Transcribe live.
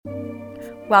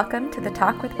Welcome to the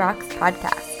Talk with Rox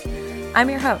podcast. I'm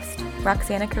your host,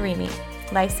 Roxana Karimi,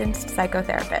 licensed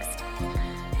psychotherapist.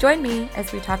 Join me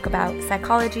as we talk about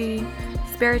psychology,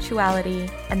 spirituality,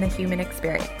 and the human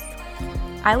experience.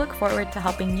 I look forward to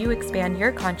helping you expand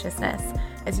your consciousness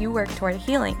as you work toward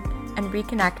healing and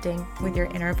reconnecting with your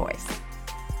inner voice.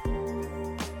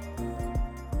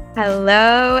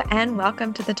 Hello, and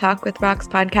welcome to the Talk with Rox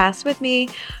podcast with me,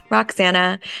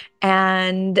 Roxana.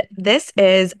 And this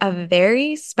is a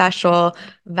very special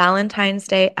Valentine's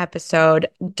Day episode,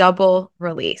 double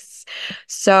release.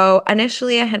 So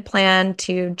initially I had planned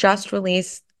to just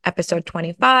release episode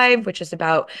 25, which is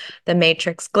about the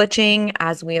matrix glitching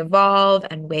as we evolve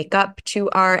and wake up to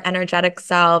our energetic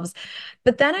selves.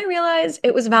 But then I realized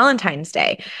it was Valentine's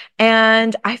Day,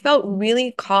 and I felt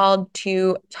really called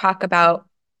to talk about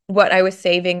what I was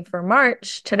saving for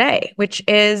March today, which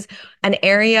is an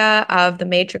area of the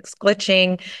matrix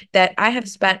glitching that I have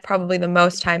spent probably the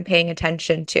most time paying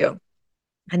attention to.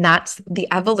 And that's the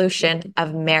evolution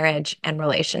of marriage and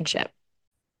relationship.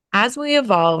 As we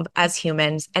evolve as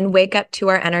humans and wake up to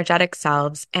our energetic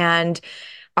selves and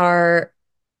our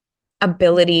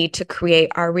ability to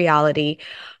create our reality,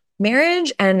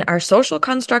 marriage and our social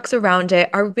constructs around it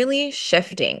are really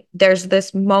shifting. There's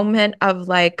this moment of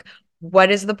like,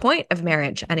 what is the point of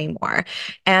marriage anymore?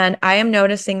 And I am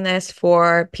noticing this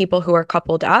for people who are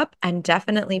coupled up and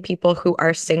definitely people who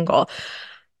are single.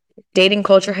 Dating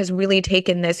culture has really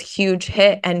taken this huge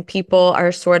hit, and people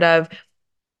are sort of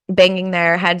banging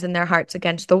their heads and their hearts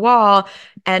against the wall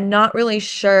and not really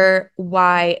sure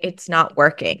why it's not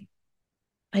working.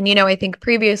 And, I think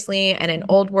previously in an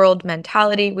old world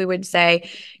mentality, we would say,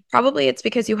 probably it's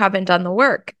because you haven't done the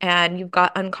work and you've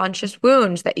got unconscious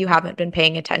wounds that you haven't been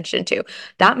paying attention to.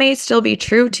 That may still be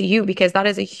true to you because that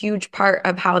is a huge part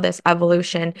of how this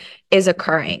evolution is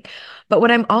occurring. But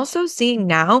what I'm also seeing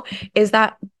now is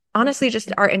that honestly,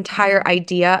 just our entire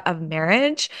idea of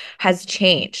marriage has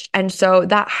changed. And so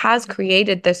that has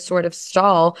created this sort of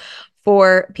stall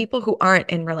for people who aren't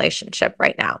in relationship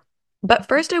right now. But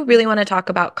first, I really want to talk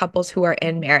about couples who are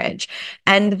in marriage.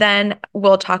 And then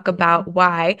we'll talk about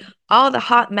why all the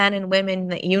hot men and women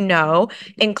that you know,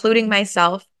 including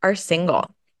myself, are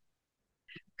single.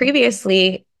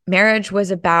 Previously, marriage was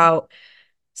about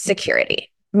security.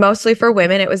 Mostly for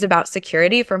women, it was about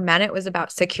security. For men, it was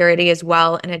about security as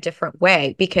well in a different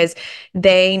way because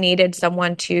they needed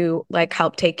someone to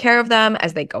help take care of them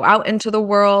as they go out into the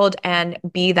world and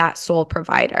be that sole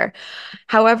provider.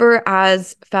 However,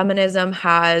 as feminism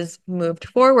has moved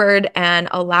forward and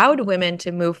allowed women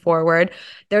to move forward,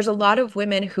 there's a lot of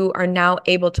women who are now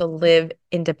able to live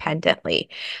independently.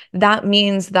 That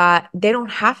means that they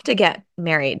don't have to get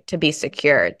married to be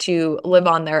secure, to live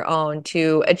on their own,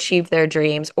 to achieve their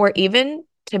dreams, or even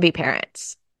to be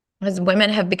parents. As women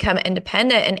have become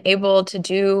independent and able to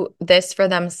do this for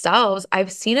themselves,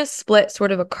 I've seen a split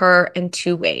sort of occur in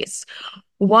two ways.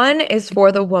 One is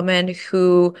for the woman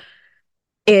who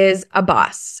is a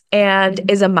boss and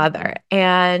is a mother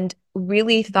and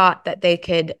really thought that they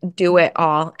could do it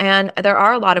all. And there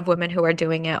are a lot of women who are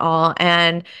doing it all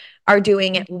and are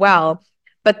doing it well,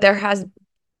 but there's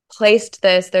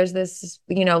this,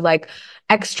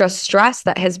 extra stress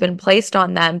that has been placed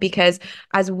on them because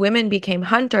as women became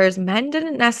hunters, men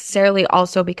didn't necessarily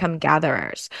also become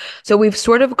gatherers. So we've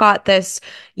sort of got this,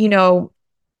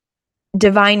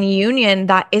 divine union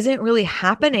that isn't really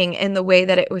happening in the way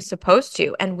that it was supposed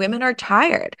to. And women are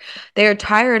tired. They are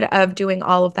tired of doing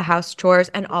all of the house chores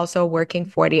and also working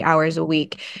 40 hours a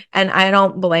week. And I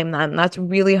don't blame them. That's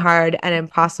really hard and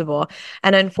impossible.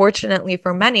 And unfortunately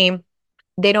for many,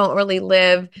 they don't really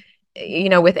live,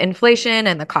 with inflation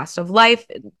and the cost of life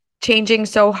changing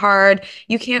so hard.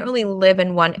 You can't really live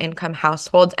in one income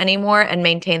households anymore and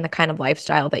maintain the kind of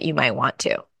lifestyle that you might want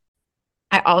to.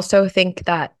 I also think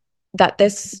that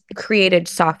this created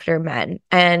softer men.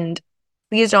 And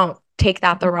please don't take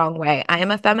that the wrong way. I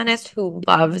am a feminist who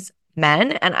loves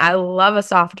men and I love a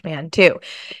soft man too.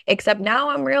 Except now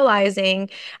I'm realizing,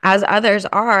 as others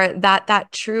are, that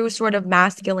true sort of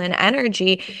masculine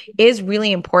energy is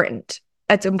really important.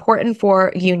 It's important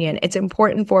for union. It's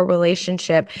important for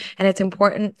relationship. And it's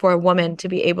important for a woman to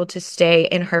be able to stay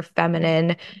in her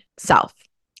feminine self.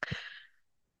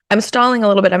 I'm stalling a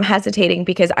little bit. I'm hesitating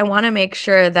because I want to make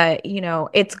sure that,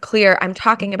 it's clear. I'm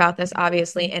talking about this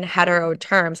obviously in hetero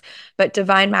terms, but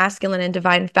divine masculine and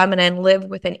divine feminine live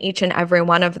within each and every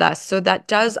one of us. So that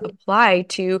does apply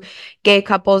to gay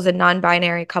couples and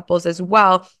non-binary couples as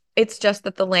well. It's just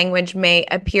that the language may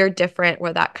appear different,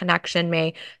 or that connection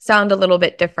may sound a little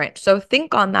bit different. So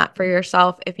think on that for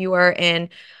yourself if you are in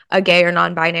a gay or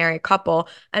non-binary couple,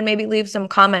 and maybe leave some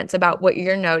comments about what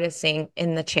you're noticing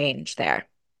in the change there.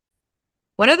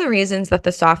 One of the reasons that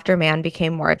the softer man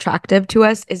became more attractive to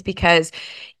us is because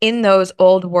in those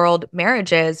old world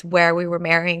marriages where we were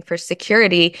marrying for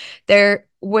security, there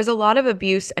was a lot of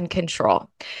abuse and control.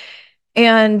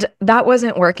 And that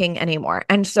wasn't working anymore.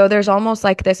 And so there's almost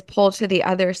like this pull to the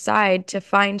other side to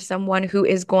find someone who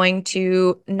is going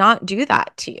to not do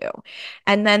that to you.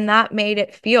 And then that made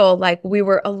it feel like we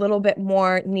were a little bit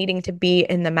more needing to be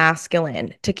in the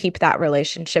masculine to keep that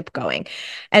relationship going.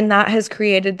 And that has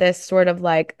created this sort of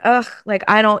like, ugh, like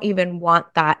I don't even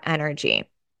want that energy.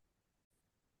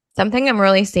 Something I'm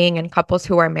really seeing in couples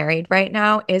who are married right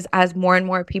now is as more and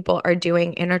more people are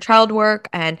doing inner child work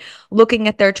and looking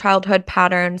at their childhood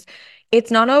patterns,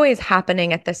 it's not always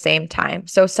happening at the same time.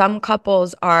 So some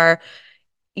couples are,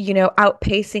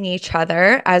 outpacing each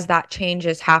other as that change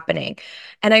is happening.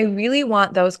 And I really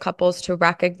want those couples to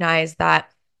recognize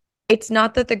that it's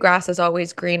not that the grass is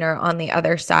always greener on the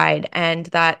other side, and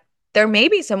that there may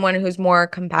be someone who's more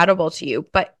compatible to you,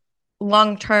 but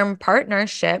long-term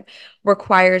partnership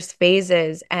requires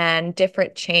phases and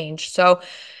different change. So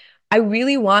I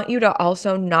really want you to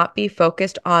also not be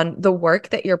focused on the work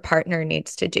that your partner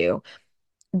needs to do.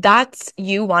 That's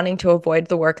you wanting to avoid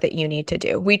the work that you need to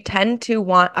do. We tend to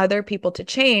want other people to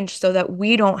change so that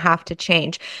we don't have to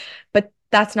change. But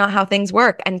that's not how things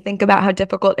work. And think about how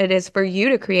difficult it is for you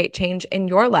to create change in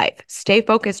your life. Stay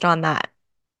focused on that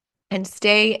and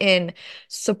stay in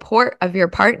support of your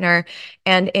partner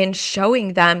and in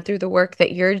showing them through the work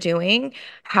that you're doing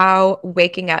how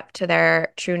waking up to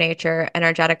their true nature,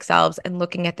 energetic selves, and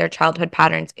looking at their childhood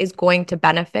patterns is going to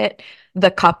benefit the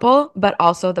couple, but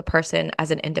also the person as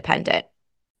an independent.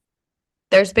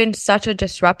 There's been such a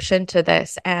disruption to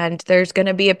this, and there's going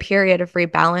to be a period of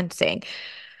rebalancing.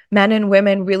 Men and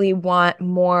women really want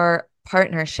more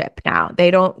partnership now. They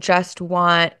don't just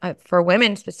want, for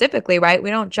women specifically, right?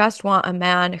 We don't just want a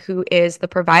man who is the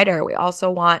provider. We also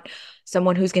want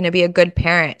someone who's going to be a good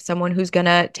parent, someone who's going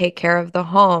to take care of the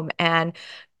home and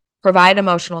provide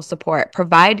emotional support,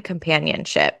 provide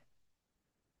companionship.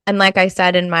 And like I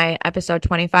said in my episode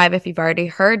 25, if you've already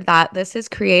heard that, this has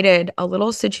created a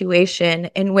little situation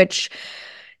in which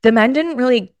the men didn't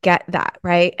really get that,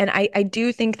 right? And I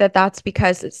do think that that's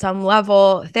because at some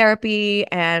level, therapy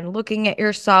and looking at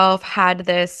yourself had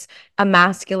this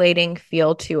emasculating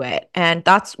feel to it. And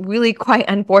that's really quite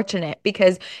unfortunate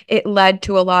because it led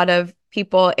to a lot of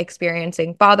people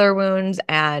experiencing father wounds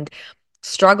and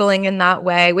struggling in that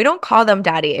way. We don't call them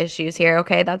daddy issues here,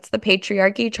 okay? That's the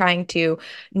patriarchy trying to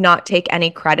not take any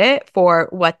credit for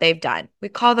what they've done. We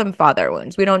call them father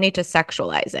wounds. We don't need to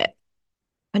sexualize it.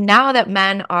 And now that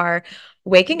men are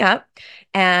waking up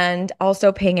and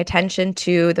also paying attention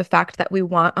to the fact that we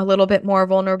want a little bit more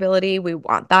vulnerability, we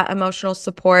want that emotional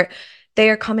support, they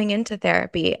are coming into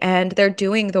therapy and they're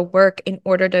doing the work in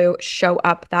order to show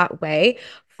up that way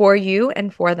for you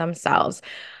and for themselves.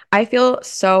 I feel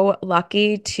so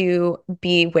lucky to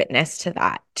be witness to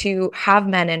that, to have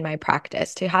men in my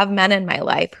practice, to have men in my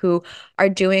life who are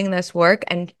doing this work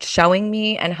and showing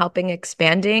me and helping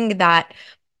expanding that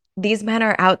these men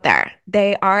are out there.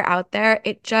 They are out there.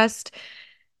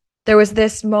 There was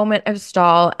this moment of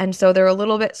stall. And so they're a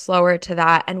little bit slower to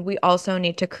that. And we also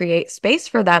need to create space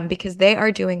for them because they are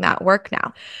doing that work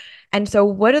now. And so,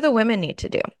 what do the women need to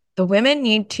do? The women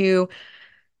need to,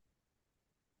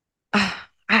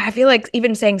 I feel like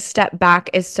even saying step back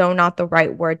is so not the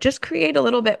right word. Just create a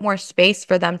little bit more space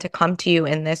for them to come to you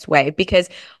in this way because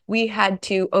we had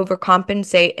to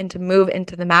overcompensate and to move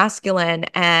into the masculine.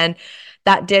 And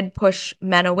that did push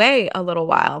men away a little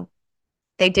while.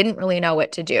 They didn't really know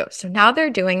what to do. So now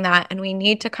they're doing that. And we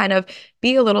need to kind of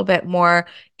be a little bit more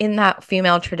in that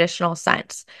female traditional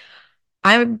sense.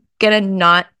 I'm going to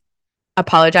not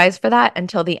apologize for that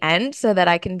until the end so that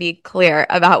I can be clear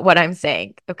about what I'm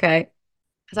saying. Okay.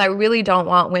 Because I really don't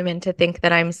want women to think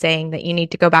that I'm saying that you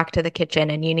need to go back to the kitchen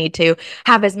and you need to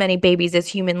have as many babies as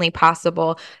humanly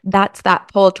possible. That's that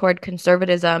pull toward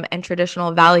conservatism and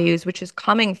traditional values, which is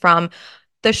coming from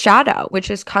the shadow,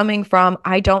 which is coming from,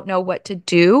 I don't know what to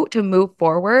do to move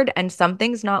forward and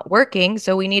something's not working.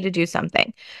 So we need to do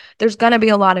something. There's going to be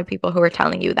a lot of people who are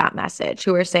telling you that message,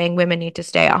 who are saying women need to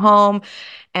stay at home.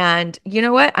 And you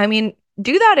know what? I mean,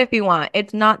 do that if you want.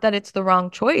 It's not that it's the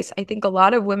wrong choice. I think a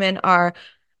lot of women are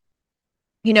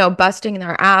busting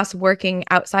their ass working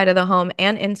outside of the home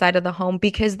and inside of the home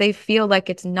because they feel like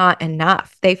it's not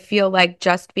enough. They feel like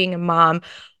just being a mom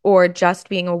or just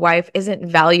being a wife isn't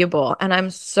valuable. And I'm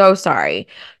so sorry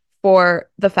for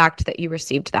the fact that you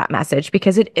received that message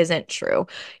because it isn't true.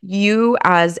 You,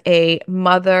 as a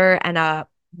mother and a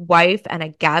wife and a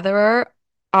gatherer,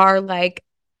 are like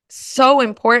so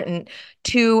important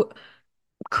to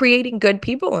creating good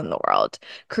people in the world,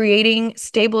 creating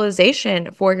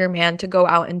stabilization for your man to go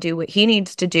out and do what he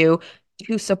needs to do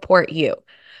to support you.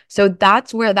 So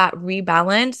that's where that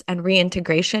rebalance and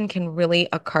reintegration can really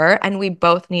occur. And we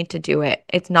both need to do it.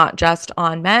 It's not just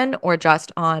on men or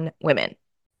just on women.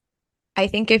 I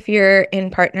think if you're in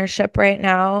partnership right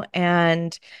now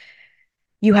and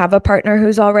you have a partner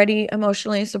who's already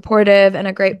emotionally supportive and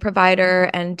a great provider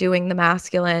and doing the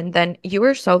masculine, then you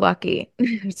are so lucky.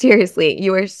 Seriously,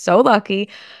 you are so lucky.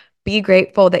 Be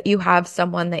grateful that you have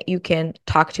someone that you can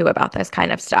talk to about this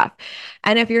kind of stuff.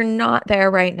 And if you're not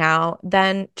there right now,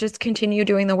 then just continue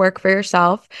doing the work for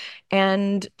yourself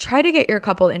and try to get your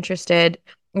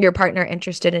partner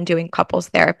interested in doing couples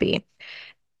therapy.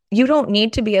 You don't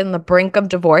need to be in the brink of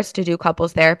divorce to do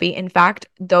couples therapy. In fact,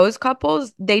 those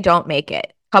couples, they don't make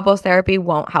it. Couples therapy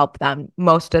won't help them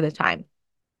most of the time.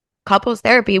 Couples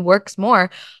therapy works more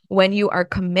when you are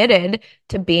committed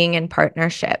to being in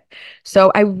partnership.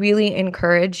 So I really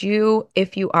encourage you,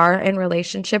 if you are in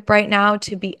relationship right now,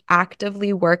 to be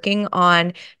actively working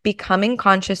on becoming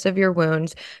conscious of your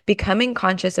wounds, becoming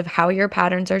conscious of how your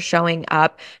patterns are showing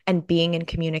up, and being in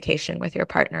communication with your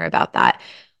partner about that,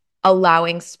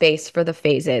 allowing space for the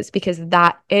phases, because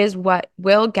that is what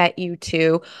will get you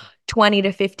to 20 to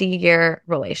 50-year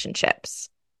relationships.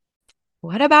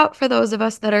 What about for those of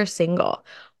us that are single?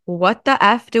 What the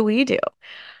F do we do?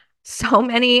 So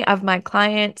many of my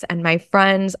clients and my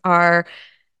friends are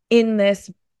in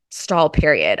this stall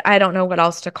period. I don't know what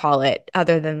else to call it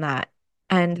other than that.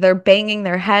 And they're banging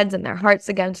their heads and their hearts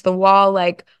against the wall,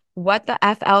 like, what the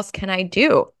F else can I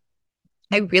do?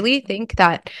 I really think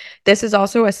that this is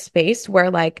also a space where,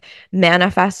 like,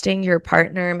 manifesting your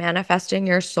partner, manifesting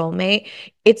your soulmate,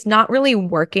 it's not really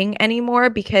working anymore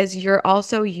because you're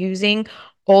also using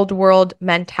old world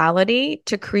mentality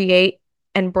to create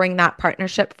and bring that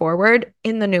partnership forward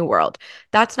in the new world.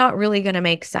 That's not really going to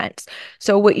make sense.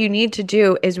 So, what you need to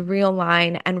do is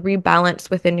realign and rebalance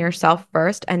within yourself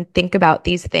first and think about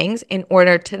these things in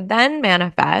order to then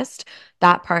manifest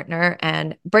that partner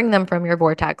and bring them from your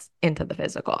vortex into the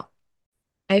physical.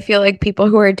 I feel like people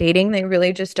who are dating, they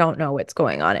really just don't know what's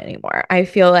going on anymore. I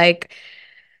feel like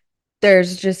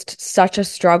there's just such a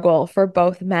struggle for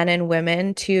both men and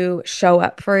women to show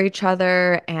up for each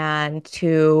other and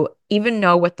to even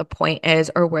know what the point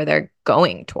is or where they're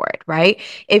going toward, right?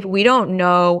 If we don't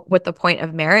know what the point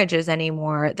of marriage is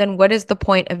anymore, then what is the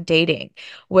point of dating?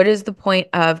 What is the point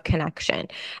of connection?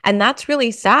 And that's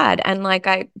really sad. And like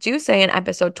I do say in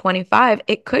episode 25,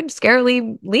 it could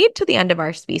scarily lead to the end of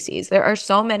our species. There are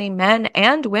so many men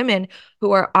and women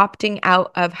who are opting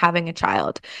out of having a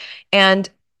child. And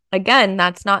again,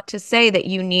 that's not to say that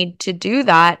you need to do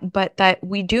that, but that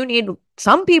we do need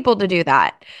some people to do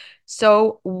that.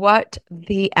 So, what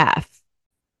the F?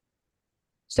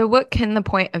 So, what can the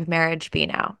point of marriage be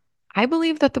now? I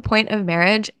believe that the point of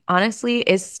marriage, honestly,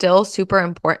 is still super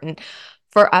important.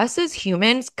 For us as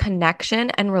humans, connection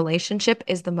and relationship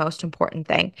is the most important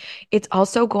thing. It's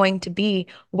also going to be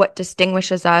what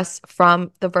distinguishes us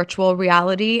from the virtual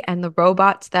reality and the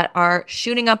robots that are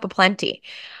shooting up aplenty.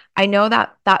 I know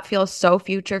that that feels so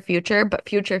future, but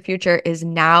future is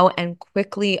now and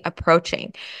quickly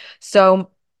approaching.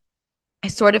 So I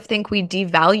sort of think we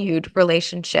devalued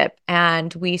relationship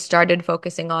and we started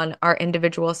focusing on our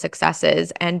individual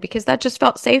successes. And because that just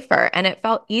felt safer and it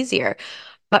felt easier.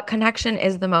 But connection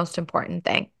is the most important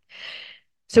thing.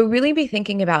 So really be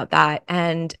thinking about that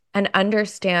and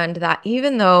understand that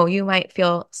even though you might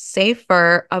feel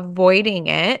safer avoiding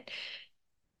it,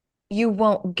 you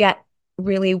won't get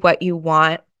really what you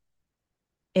want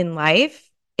in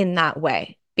life in that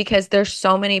way, because there's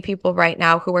so many people right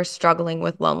now who are struggling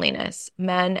with loneliness,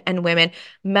 men and women,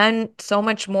 men so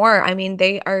much more. I mean,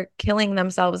 they are killing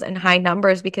themselves in high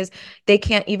numbers because they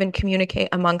can't even communicate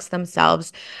amongst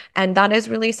themselves. And that is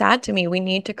really sad to me. We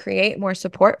need to create more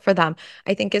support for them.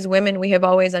 I think as women, we have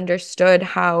always understood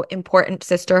how important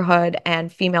sisterhood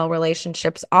and female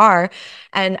relationships are.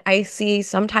 And I see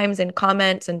sometimes in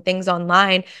comments and things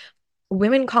online,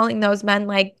 women calling those men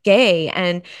like gay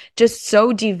and just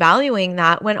so devaluing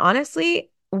that, when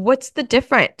honestly, what's the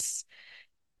difference?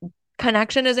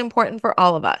 Connection is important for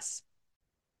all of us.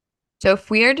 So if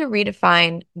we are to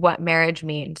redefine what marriage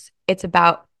means, it's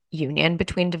about union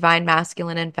between divine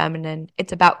masculine and feminine.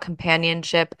 It's about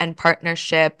companionship and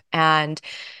partnership and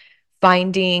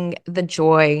finding the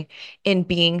joy in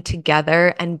being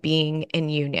together and being in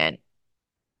union.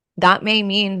 That may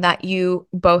mean that you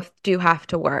both do have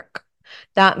to work.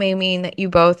 That may mean that you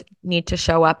both need to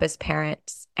show up as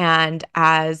parents and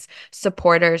as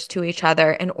supporters to each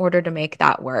other in order to make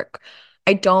that work.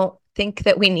 I don't think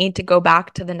that we need to go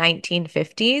back to the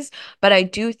 1950s, but I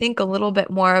do think a little bit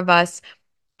more of us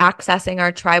accessing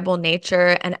our tribal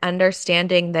nature and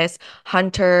understanding this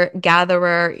hunter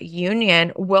gatherer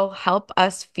union will help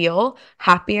us feel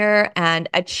happier and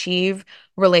achieve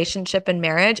relationship and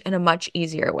marriage in a much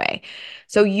easier way.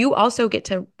 So you also get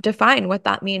to define what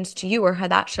that means to you or how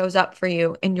that shows up for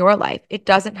you in your life. It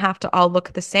doesn't have to all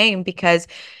look the same because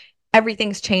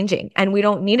everything's changing and we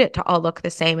don't need it to all look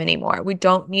the same anymore. We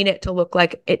don't need it to look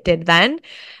like it did then.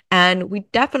 And we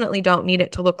definitely don't need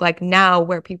it to look like now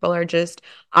where people are just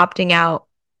opting out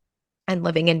and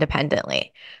living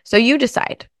independently. So you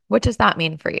decide, what does that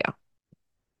mean for you?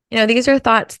 These are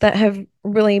thoughts that have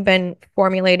really been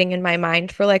formulating in my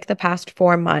mind for like the past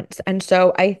 4 months. And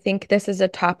so I think this is a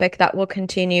topic that will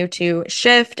continue to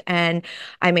shift and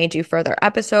I may do further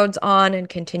episodes on and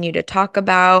continue to talk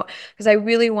about because I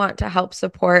really want to help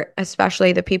support,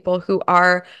 especially the people who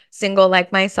are single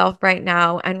like myself right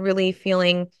now and really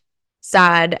feeling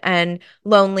sad and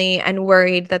lonely and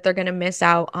worried that they're going to miss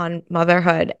out on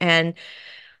motherhood. And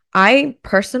I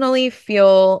personally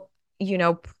feel,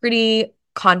 pretty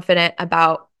confident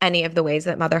about any of the ways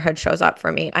that motherhood shows up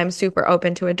for me. I'm super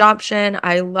open to adoption.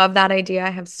 I love that idea. I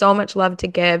have so much love to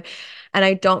give, and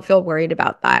I don't feel worried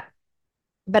about that.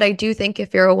 But I do think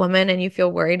if you're a woman and you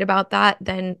feel worried about that,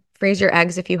 then freeze your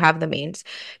eggs if you have the means,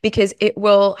 because it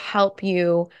will help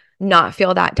you not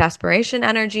feel that desperation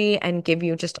energy and give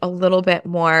you just a little bit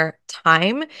more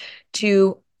time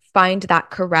to find that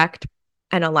correct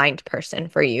and aligned person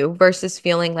for you versus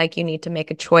feeling like you need to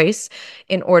make a choice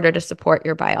in order to support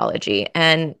your biology.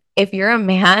 And if you're a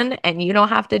man and you don't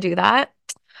have to do that,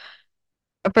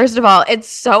 first of all, it's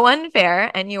so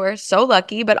unfair and you are so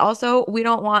lucky, but also we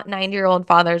don't want 90-year-old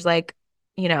fathers like,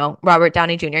 Robert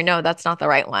Downey Jr. No, that's not the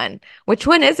right one. Which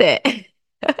one is it?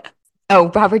 Oh,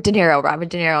 Robert De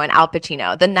Niro and Al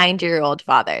Pacino, the 90-year-old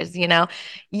fathers,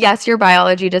 Yes, your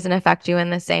biology doesn't affect you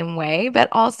in the same way, but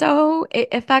also it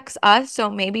affects us. So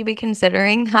maybe be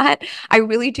considering that. I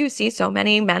really do see so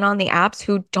many men on the apps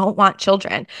who don't want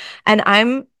children. And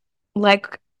I'm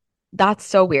like, that's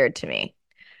so weird to me.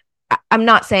 I'm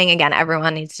not saying again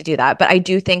everyone needs to do that, but I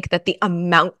do think that the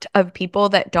amount of people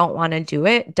that don't want to do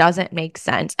it doesn't make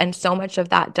sense. And so much of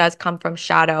that does come from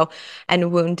shadow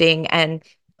and wounding and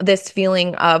this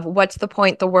feeling of what's the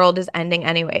point? The world is ending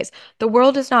anyways. The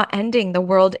world is not ending, the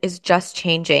world is just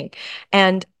changing.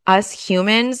 And us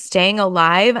humans staying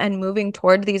alive and moving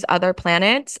toward these other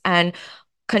planets and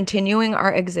continuing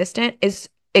our existence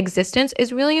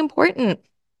is really important.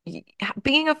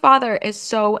 Being a father is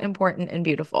so important and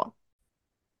beautiful.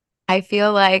 I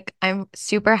feel like I'm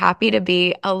super happy to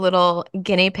be a little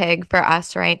guinea pig for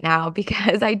us right now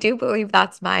because I do believe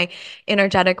that's my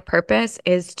energetic purpose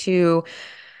is to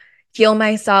heal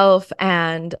myself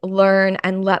and learn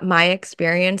and let my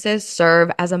experiences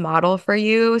serve as a model for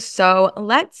you. So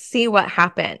let's see what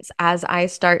happens as I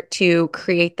start to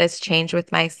create this change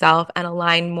with myself and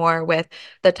align more with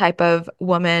the type of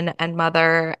woman and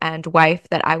mother and wife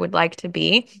that I would like to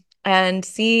be. And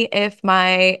see if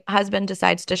my husband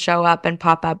decides to show up and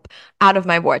pop up out of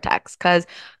my vortex because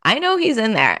I know he's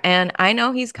in there and I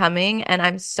know he's coming. And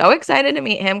I'm so excited to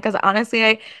meet him because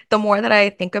honestly, the more that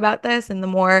I think about this and the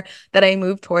more that I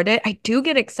move toward it, I do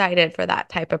get excited for that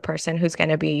type of person who's going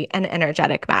to be an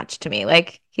energetic match to me.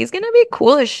 Like, he's going to be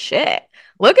cool as shit.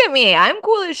 Look at me. I'm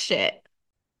cool as shit.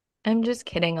 I'm just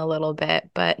kidding a little bit,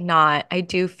 but not. I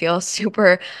do feel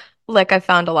super like I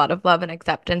found a lot of love and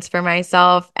acceptance for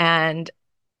myself. And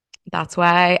that's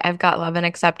why I've got love and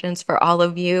acceptance for all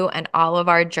of you and all of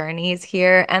our journeys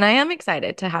here. And I am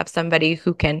excited to have somebody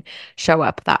who can show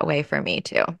up that way for me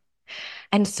too.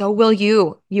 And so will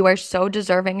you. You are so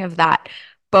deserving of that,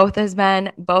 both as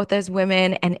men, both as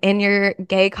women, and in your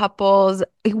gay couples.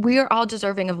 We are all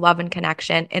deserving of love and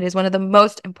connection. It is one of the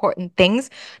most important things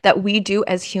that we do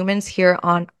as humans here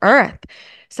on earth.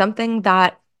 Something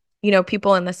that,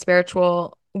 people in the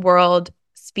spiritual world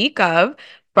speak of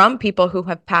from people who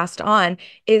have passed on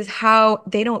is how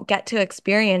they don't get to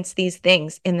experience these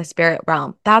things in the spirit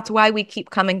realm. That's why we keep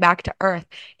coming back to earth,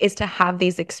 is to have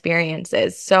these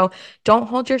experiences. So don't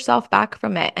hold yourself back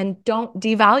from it and don't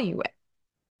devalue it.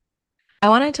 I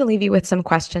wanted to leave you with some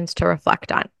questions to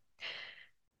reflect on.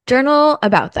 Journal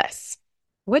about this.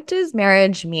 What does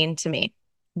marriage mean to me?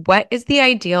 What is the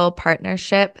ideal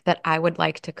partnership that I would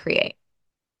like to create?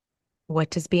 What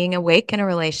does being awake in a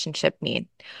relationship mean?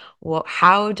 Well,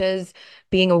 how does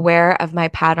being aware of my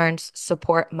patterns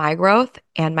support my growth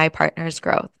and my partner's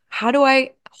growth? How do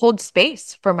I hold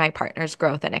space for my partner's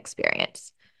growth and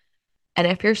experience? And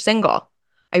if you're single,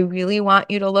 I really want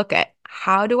you to look at,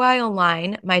 how do I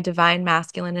align my divine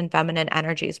masculine and feminine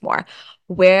energies more?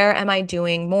 Where am I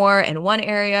doing more in one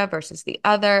area versus the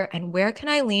other? And where can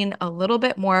I lean a little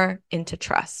bit more into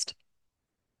trust?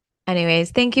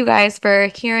 Anyways, thank you guys for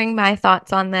hearing my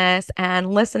thoughts on this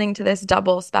and listening to this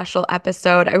double special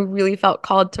episode. I really felt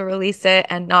called to release it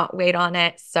and not wait on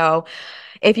it. So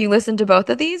if you listen to both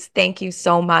of these, thank you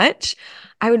so much.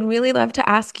 I would really love to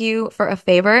ask you for a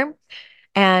favor.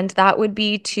 And that would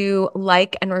be to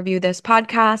like and review this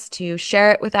podcast, to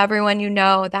share it with everyone you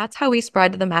know. That's how we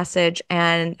spread the message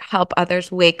and help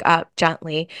others wake up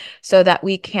gently so that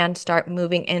we can start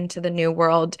moving into the new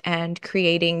world and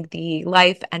creating the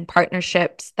life and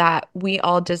partnerships that we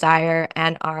all desire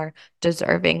and are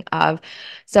deserving of.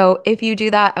 So if you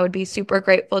do that, I would be super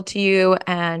grateful to you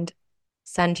and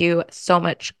send you so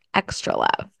much extra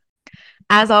love.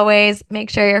 As always, make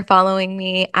sure you're following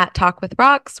me at Talk with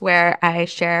Rocks, where I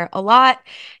share a lot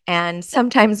and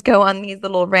sometimes go on these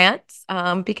little rants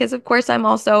because, of course, I'm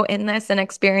also in this and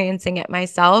experiencing it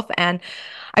myself. And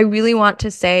I really want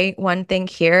to say one thing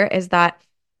here is that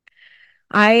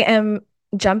I am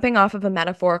jumping off of a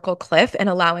metaphorical cliff and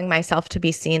allowing myself to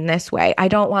be seen this way. I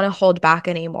don't want to hold back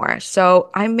anymore.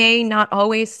 So I may not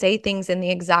always say things in the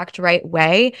exact right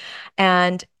way,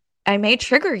 and I may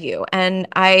trigger you. And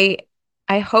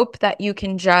I hope that you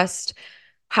can just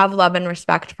have love and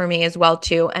respect for me as well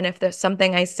too. And if there's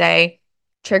something I say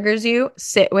triggers you,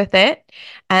 sit with it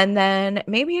and then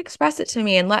maybe express it to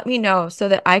me and let me know so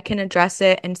that I can address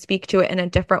it and speak to it in a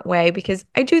different way, because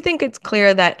I do think it's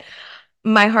clear that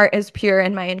my heart is pure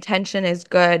and my intention is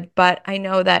good, but I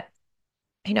know that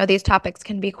these topics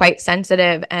can be quite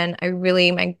sensitive, and I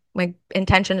really my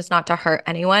intention is not to hurt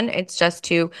anyone. It's just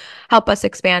to help us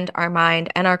expand our mind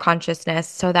and our consciousness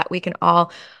so that we can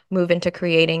all move into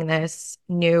creating this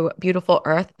new beautiful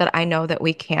earth that I know that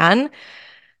we can.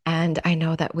 And I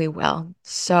know that we will.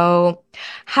 So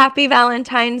happy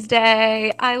Valentine's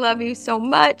Day. I love you so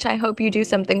much. I hope you do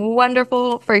something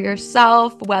wonderful for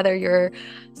yourself, whether you're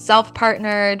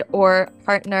self-partnered or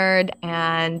partnered,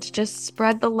 and just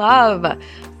spread the love.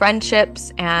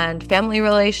 Friendships and family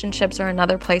relationships are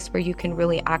another place where you can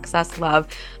really access love.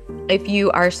 If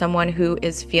you are someone who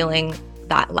is feeling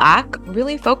that lack,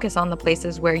 really focus on the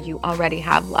places where you already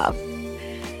have love.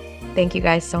 Thank you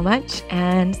guys so much,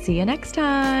 and see you next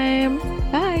time.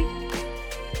 Bye.